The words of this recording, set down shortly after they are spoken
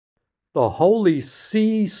The Holy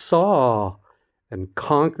See saw and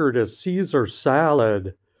conquered a Caesar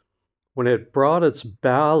salad when it brought its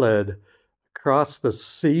ballad across the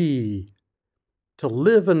sea. To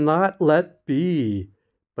live and not let be,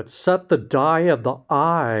 but set the dye of the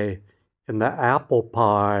eye in the apple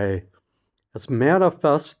pie as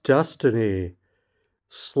manifest destiny,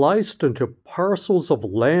 sliced into parcels of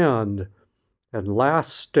land and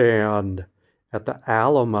last stand at the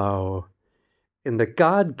Alamo. In the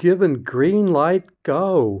God-given green light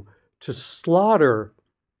go to slaughter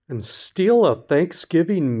and steal a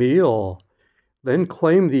Thanksgiving meal, then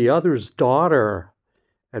claim the other's daughter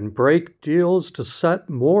and break deals to set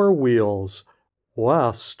more wheels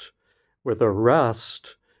west, where the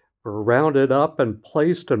rest were rounded up and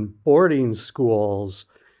placed in boarding schools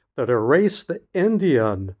that erase the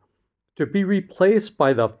Indian to be replaced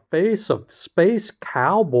by the face of space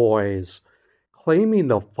cowboys claiming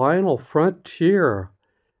the final frontier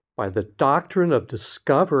by the doctrine of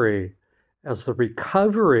discovery as the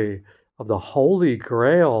recovery of the Holy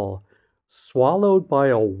Grail, swallowed by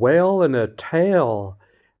a whale in a tail,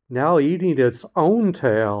 now eating its own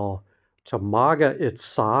tail to MAGA its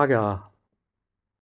saga.